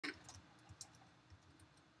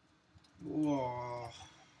Whoa.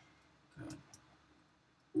 Good.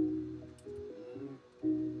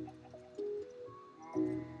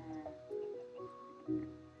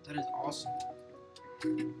 That is awesome.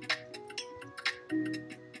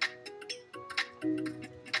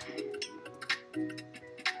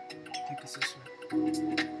 I think it's this way.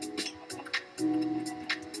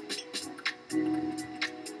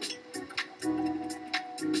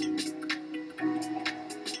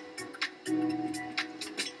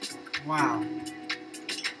 Wow.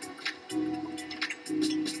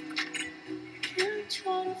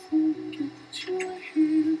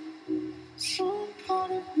 Some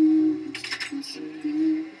part of me is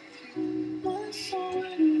disappearing. I saw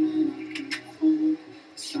it and I can fall.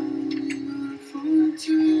 Slowly gonna fall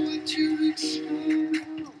into what you expect.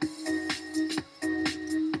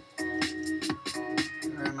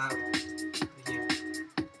 Alright, I'm out. Here.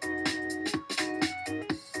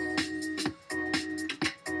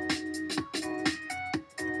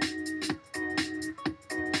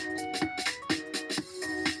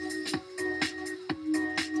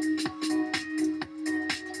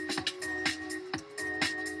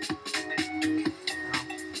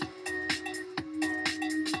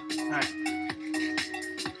 Alright.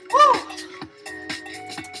 Woo!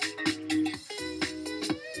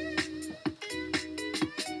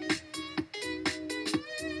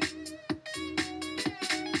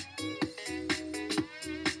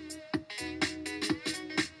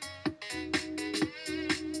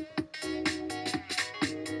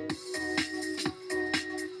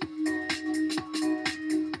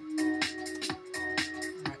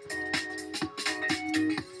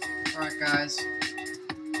 Alright, guys.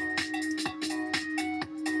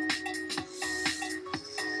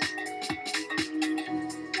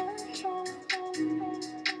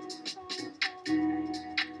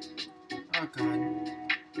 Oh, God.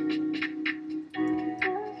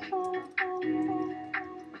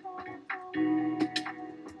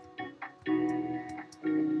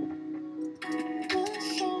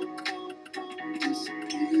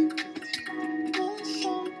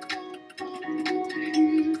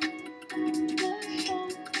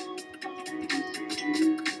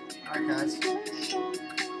 Alright, guys.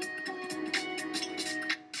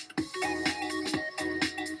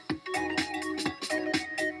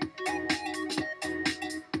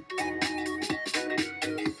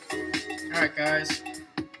 Alright, guys.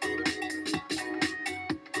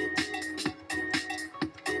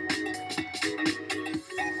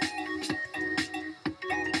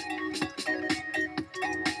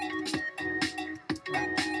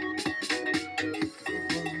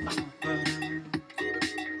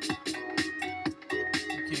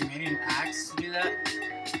 Okay, we need an axe to do that.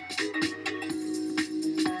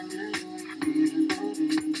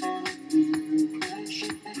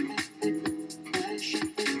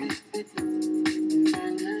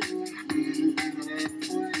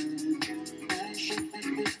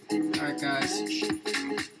 Alright, guys. This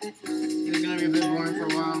is gonna be a bit boring for a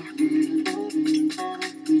while.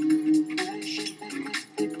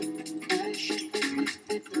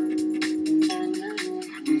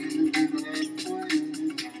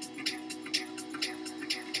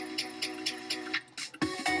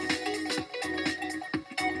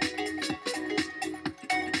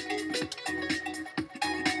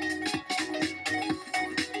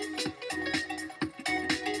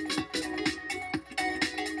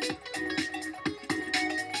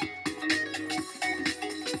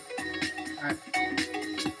 Alright.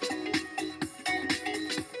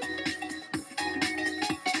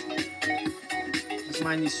 Let's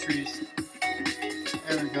mine these trees.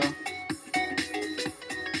 There we go.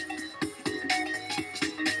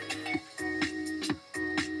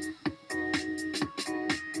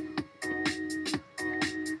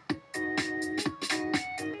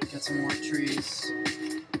 Get some more trees.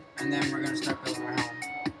 And then we're gonna start building our home.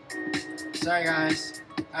 Sorry guys,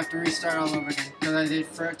 I have to restart all over again because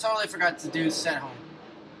I totally forgot to do set home.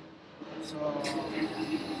 So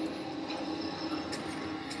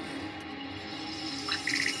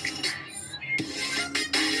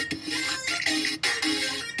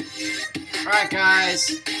alright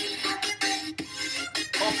guys,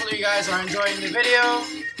 hopefully you guys are enjoying the video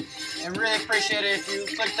and really appreciate it if you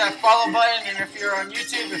click that follow button, and if you're on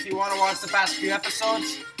YouTube, if you want to watch the past few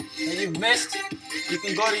episodes that you've missed, you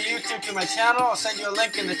can go to YouTube to my channel. I'll send you a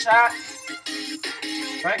link in the chat.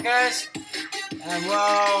 Right guys? And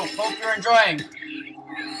well, hope you're enjoying.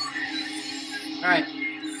 Alright,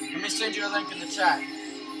 let me send you a link in the chat.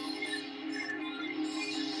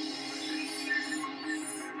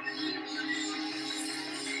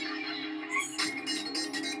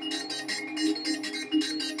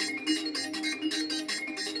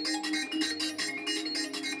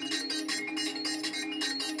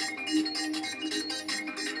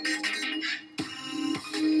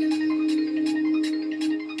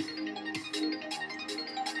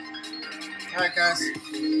 Alright, guys.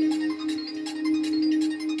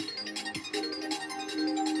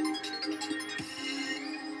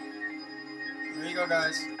 There you go,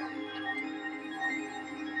 guys.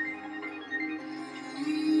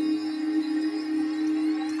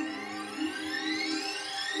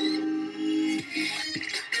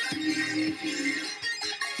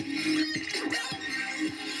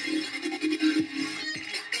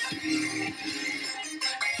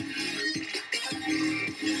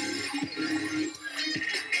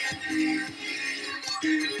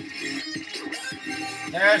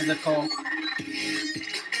 There's the coal.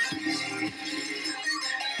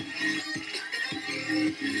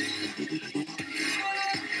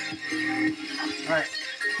 Alright.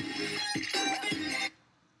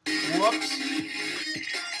 Whoops.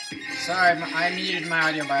 Sorry, I muted my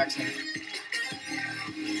audio by accident.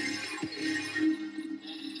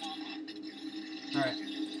 Alright.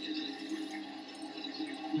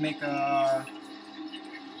 Make a...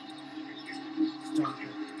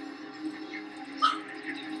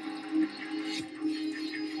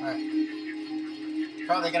 Alright.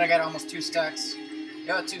 Probably gonna get almost 2 stacks.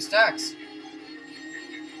 Yo, 2 stacks.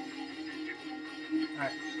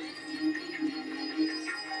 Alright.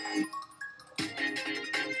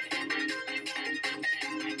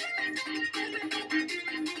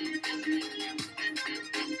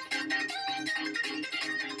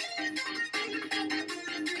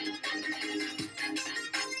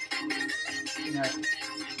 Alright.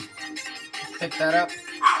 Pick that up.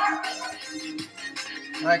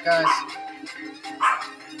 Alright, guys.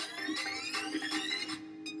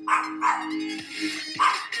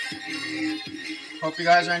 Hope you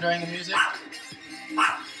guys are enjoying the music.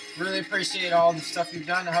 Really appreciate all the stuff you've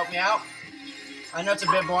done to help me out. I know it's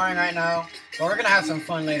a bit boring right now, but we're gonna have some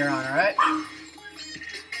fun later on, alright?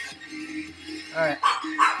 Alright.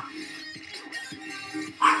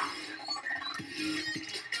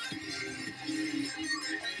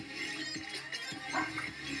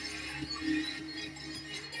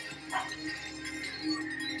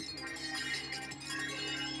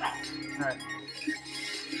 Alright.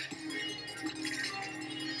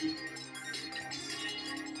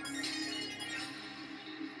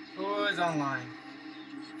 Who is online?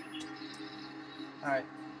 Alright.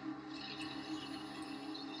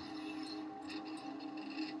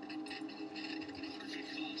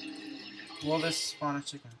 Will this spawn a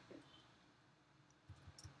chicken?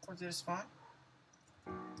 Or did it spawn?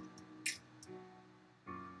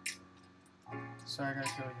 Sorry, I gotta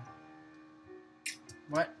kill you.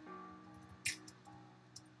 What?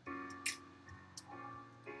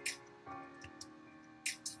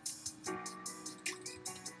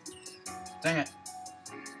 Dang it.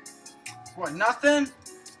 What, nothing?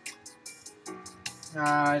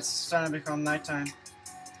 It's starting to become nighttime.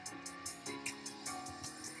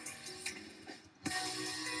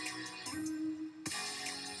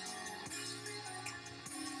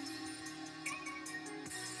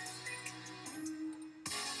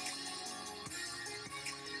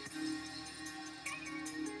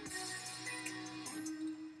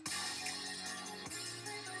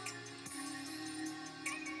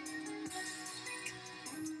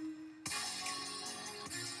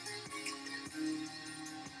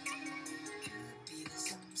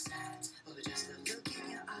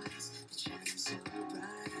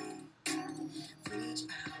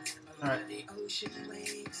 Alright.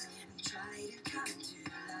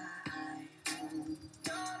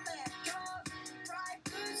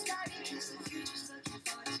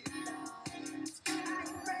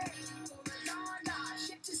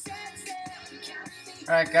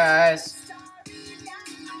 Alright, guys.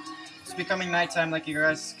 It's becoming nighttime like you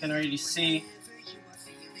guys can already see.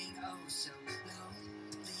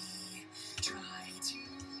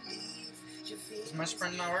 Is my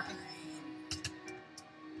sprint not working?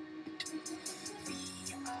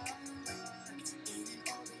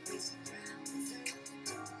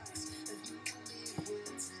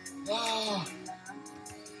 Oh,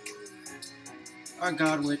 our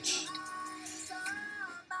God Witch.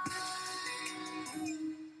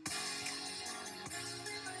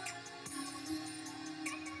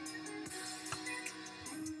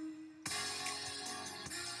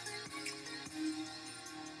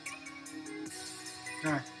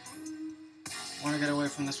 Alright. I want to get away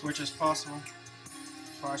from this witch as possible.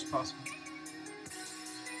 As far as possible.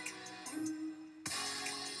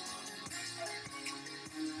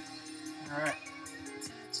 Alright.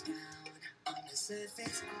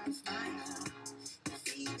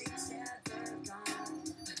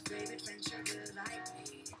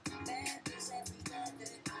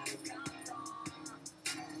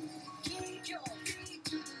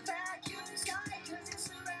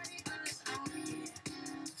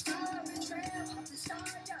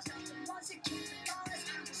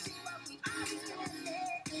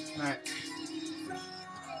 Alright.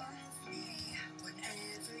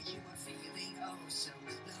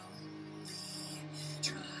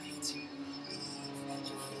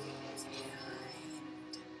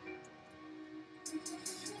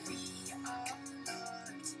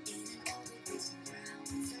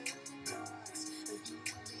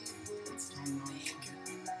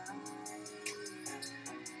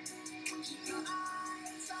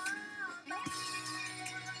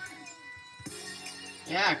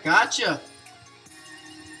 Yeah, gotcha.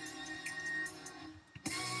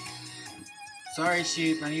 Sorry,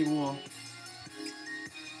 sheep. I need wool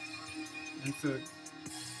and food.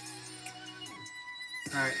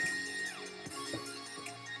 Alright.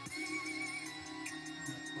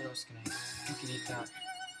 What else can I eat? I can eat that.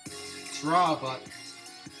 It's raw, but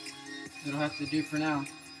it'll have to do for now.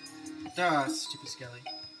 Duh, stupid skelly.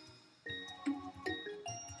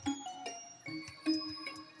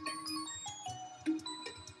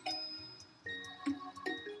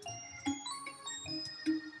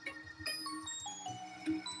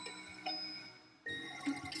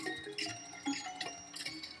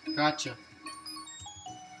 Gotcha.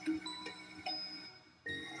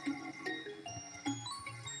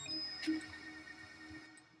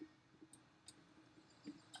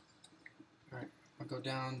 Alright, I'll go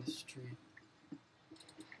down this tree.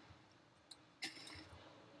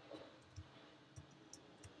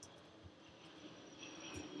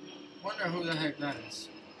 Wonder who the heck that is.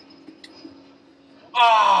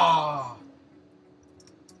 Ah!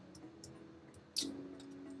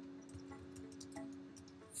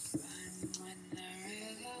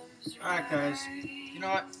 Alright, guys. You know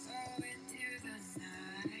what?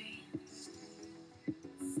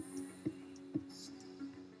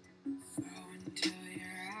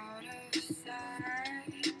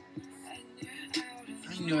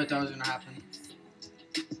 I knew that was gonna happen.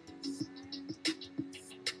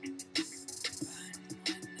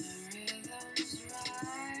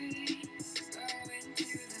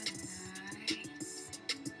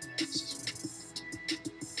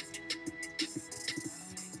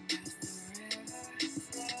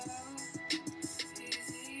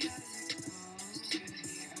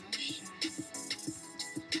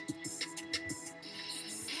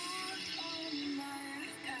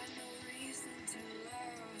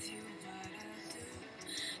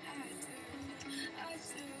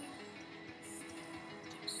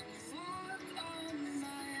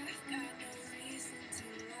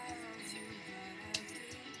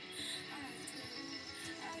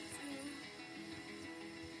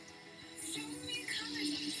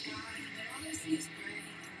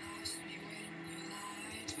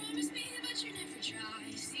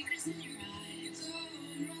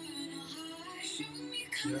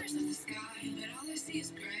 Colors of the sky, but all I see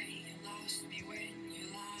is gray. You lost me when you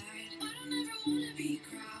lied. I don't ever wanna be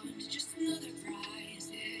crowned, just another prize.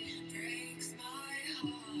 It breaks my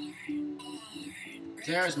heart.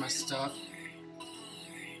 There's my stuff.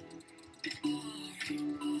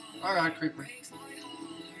 Alright, creeper.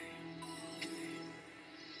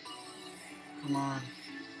 Come on.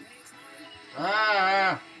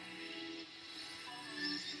 Ah!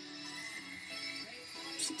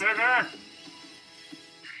 Stay there!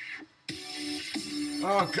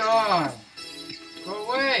 Oh God! Go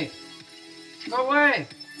away! Go away!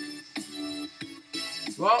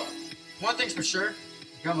 Well, one thing's for sure.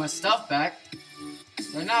 I got my stuff back.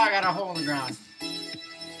 But now I got a hole in the ground. And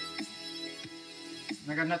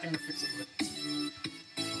I got nothing to fix it with.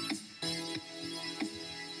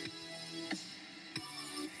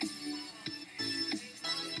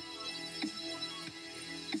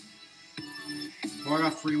 Well, I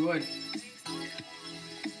got free wood.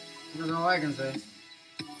 That's all I can say.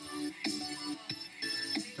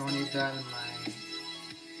 Don't need that in my...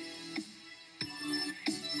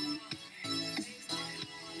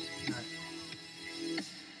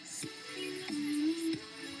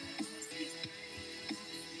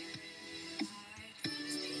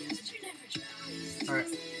 Alright.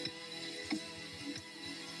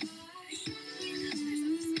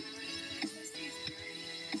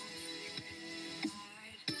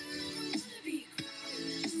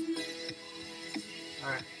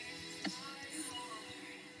 Alright.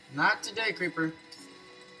 Not today, creeper.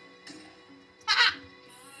 Ah!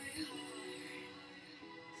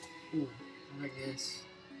 Ooh, I like this.